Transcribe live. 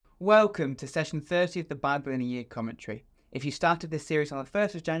Welcome to session 30 of the Bible in a Year commentary. If you started this series on the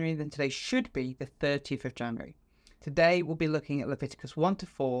 1st of January, then today should be the 30th of January. Today we'll be looking at Leviticus 1 to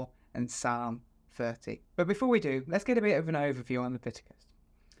 4 and Psalm 30. But before we do, let's get a bit of an overview on Leviticus.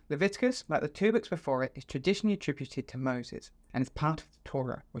 Leviticus, like the two books before it, is traditionally attributed to Moses and is part of the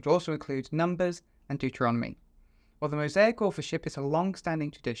Torah, which also includes Numbers and Deuteronomy. While the Mosaic authorship is a long-standing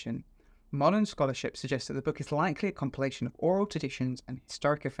tradition, modern scholarship suggests that the book is likely a compilation of oral traditions and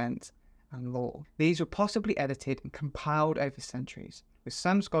historic events and law. These were possibly edited and compiled over centuries, with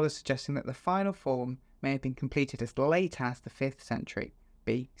some scholars suggesting that the final form may have been completed as late as the 5th century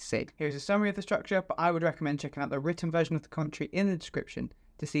BC. Here's a summary of the structure, but I would recommend checking out the written version of the commentary in the description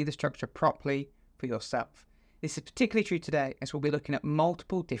to see the structure properly for yourself. This is particularly true today, as we'll be looking at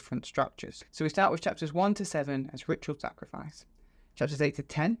multiple different structures. So we start with chapters 1 to 7 as ritual sacrifice. Chapters 8 to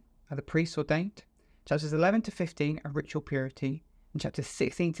 10 are the priests ordained. Chapters 11 to 15 are ritual purity. And chapters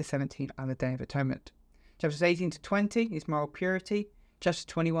 16 to 17 are the Day of Atonement. Chapters 18 to 20 is moral purity. Chapters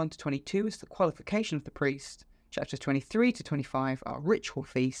 21 to 22 is the qualification of the priest. Chapters 23 to 25 are ritual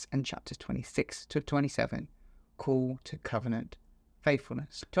feasts. And chapters 26 to 27, call to covenant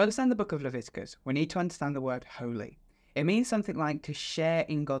faithfulness. To understand the book of Leviticus, we need to understand the word holy. It means something like to share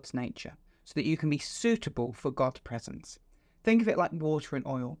in God's nature, so that you can be suitable for God's presence. Think of it like water and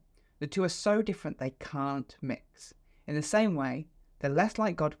oil. The two are so different they can't mix. In the same way, the less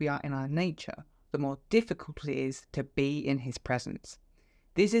like God we are in our nature, the more difficult it is to be in his presence.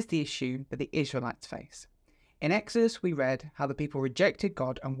 This is the issue that the Israelites face. In Exodus, we read how the people rejected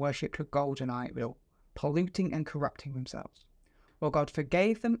God and worshipped a golden idol, polluting and corrupting themselves. While God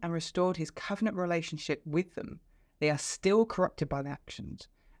forgave them and restored his covenant relationship with them, they are still corrupted by their actions,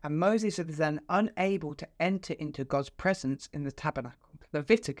 and Moses is then unable to enter into God's presence in the tabernacle.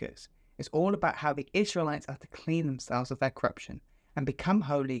 Leviticus is all about how the Israelites are to clean themselves of their corruption and become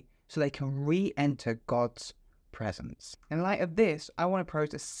holy so they can re-enter God's presence. In light of this, I want to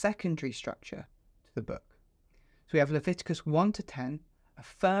propose a secondary structure to the book. So we have Leviticus 1 to 10,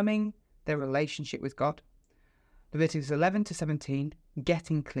 affirming their relationship with God. Leviticus 11 to 17,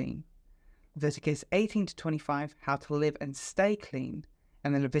 getting clean. Leviticus 18 to 25, how to live and stay clean.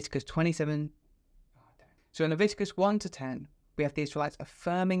 And then Leviticus 27. So in Leviticus 1 to 10, we have the Israelites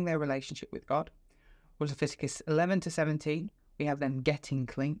affirming their relationship with God. With Leviticus 11 to 17, we have them getting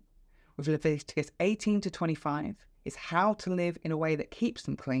clean. With Leviticus 18 to 25 is how to live in a way that keeps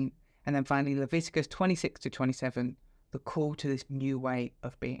them clean. And then finally Leviticus 26 to 27, the call to this new way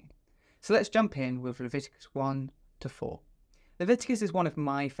of being. So let's jump in with Leviticus 1 to 4. Leviticus is one of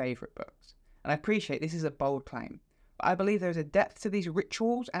my favourite books, and I appreciate this is a bold claim. But I believe there is a depth to these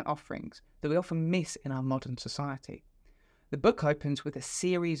rituals and offerings that we often miss in our modern society. The book opens with a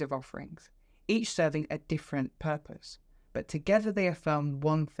series of offerings, each serving a different purpose, but together they affirm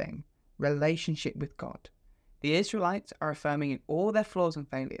one thing: relationship with God. The Israelites are affirming in all their flaws and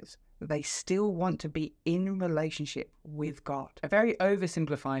failures that they still want to be in relationship with God. A very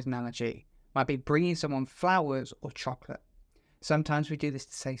oversimplified analogy might be bringing someone flowers or chocolate. Sometimes we do this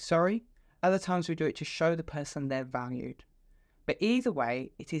to say sorry, other times we do it to show the person they're valued. But either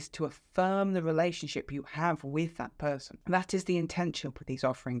way, it is to affirm the relationship you have with that person. That is the intention with these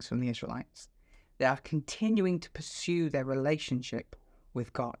offerings from the Israelites. They are continuing to pursue their relationship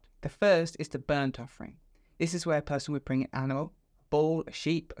with God. The first is the burnt offering. This is where a person would bring an animal, a bull, a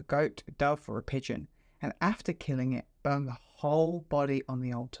sheep, a goat, a dove, or a pigeon, and after killing it, burn the whole body on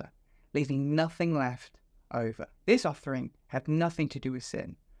the altar, leaving nothing left over. This offering had nothing to do with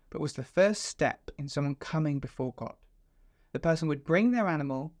sin, but was the first step in someone coming before God. The person would bring their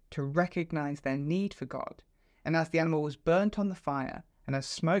animal to recognize their need for God, and as the animal was burnt on the fire and as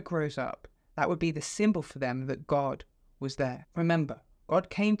smoke rose up, that would be the symbol for them that God was there. Remember, God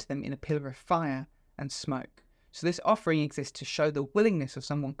came to them in a pillar of fire and smoke. So this offering exists to show the willingness of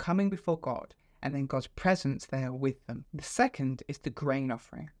someone coming before God and then God's presence there with them. The second is the grain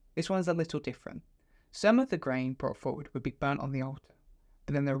offering. This one's a little different. Some of the grain brought forward would be burnt on the altar,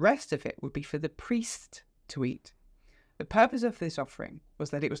 but then the rest of it would be for the priest to eat. The purpose of this offering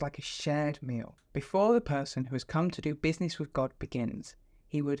was that it was like a shared meal. Before the person who has come to do business with God begins,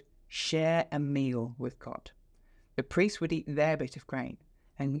 he would share a meal with God. The priest would eat their bit of grain,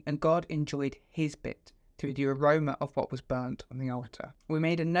 and God enjoyed his bit through the aroma of what was burnt on the altar. We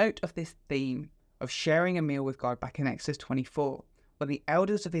made a note of this theme of sharing a meal with God back in Exodus 24, where the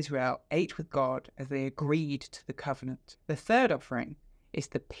elders of Israel ate with God as they agreed to the covenant. The third offering is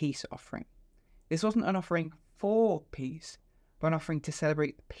the peace offering. This wasn't an offering for peace, but an offering to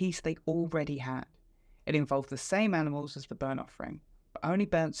celebrate the peace they already had. It involved the same animals as the burnt offering, but only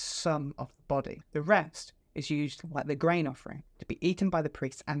burnt some of the body. The rest is used like the grain offering to be eaten by the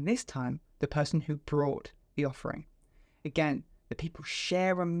priest, and this time the person who brought the offering. Again, the people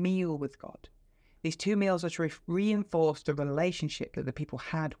share a meal with God. These two meals are to reinforce the relationship that the people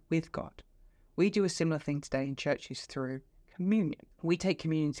had with God. We do a similar thing today in churches through communion. We take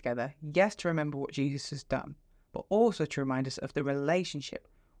communion together, yes, to remember what Jesus has done, but also to remind us of the relationship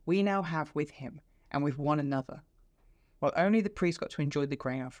we now have with him and with one another. While only the priest got to enjoy the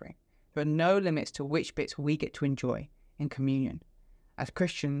grain offering, there are no limits to which bits we get to enjoy in communion. As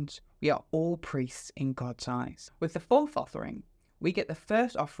Christians, we are all priests in God's eyes. With the fourth offering, we get the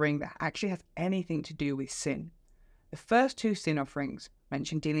first offering that actually has anything to do with sin. The first two sin offerings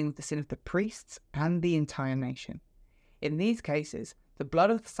mention dealing with the sin of the priests and the entire nation. In these cases, the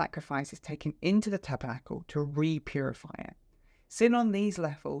blood of the sacrifice is taken into the tabernacle to re-purify it. Sin on these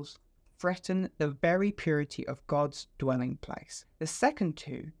levels threaten the very purity of God's dwelling place. The second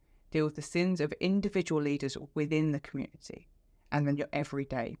two deal with the sins of individual leaders within the community, and then your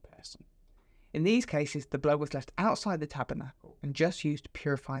everyday person. In these cases, the blood was left outside the tabernacle and just used to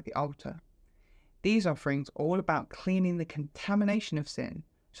purify the altar. These offerings are all about cleaning the contamination of sin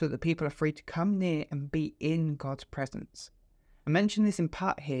so that the people are free to come near and be in God's presence. I mention this in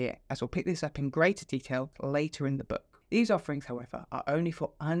part here, as we'll pick this up in greater detail later in the book. These offerings, however, are only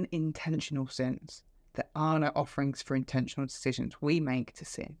for unintentional sins. There are no offerings for intentional decisions we make to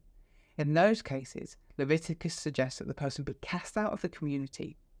sin. In those cases, Leviticus suggests that the person be cast out of the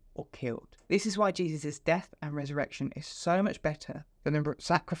community or killed. This is why Jesus' death and resurrection is so much better than the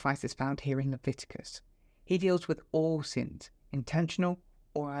sacrifices found here in Leviticus. He deals with all sins, intentional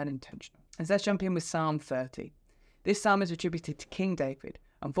or unintentional. And so let's jump in with Psalm 30. This psalm is attributed to King David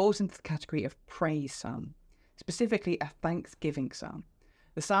and falls into the category of praise psalm, specifically a thanksgiving psalm.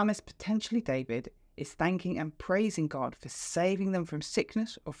 The psalmist, potentially David, is thanking and praising God for saving them from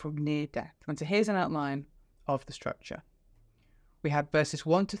sickness or from near death. And so here's an outline of the structure. We have verses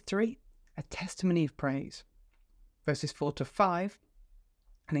 1 to 3, a testimony of praise. Verses 4 to 5,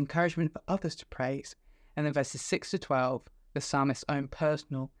 an encouragement for others to praise. And then verses 6 to 12, the psalmist's own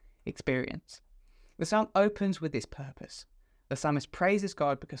personal experience. The psalm opens with this purpose. The psalmist praises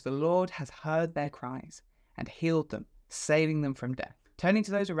God because the Lord has heard their cries and healed them, saving them from death. Turning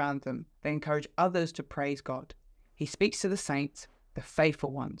to those around them, they encourage others to praise God. He speaks to the saints, the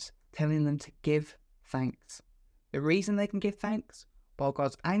faithful ones, telling them to give thanks. The reason they can give thanks? While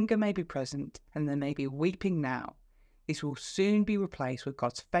God's anger may be present and there may be weeping now, this will soon be replaced with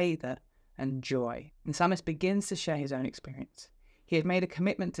God's favour and joy. The psalmist begins to share his own experience. He had made a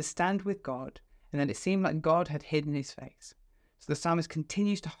commitment to stand with God, and then it seemed like God had hidden his face. So the psalmist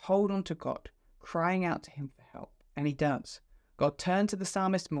continues to hold on to God, crying out to him for help. And he does. God turned to the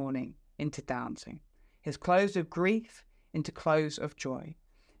psalmist's mourning into dancing, his clothes of grief into clothes of joy.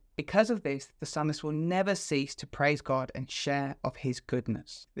 Because of this, the psalmist will never cease to praise God and share of his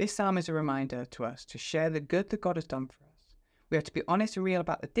goodness. This psalm is a reminder to us to share the good that God has done for us. We have to be honest and real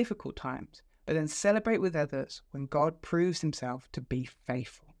about the difficult times, but then celebrate with others when God proves himself to be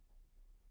faithful.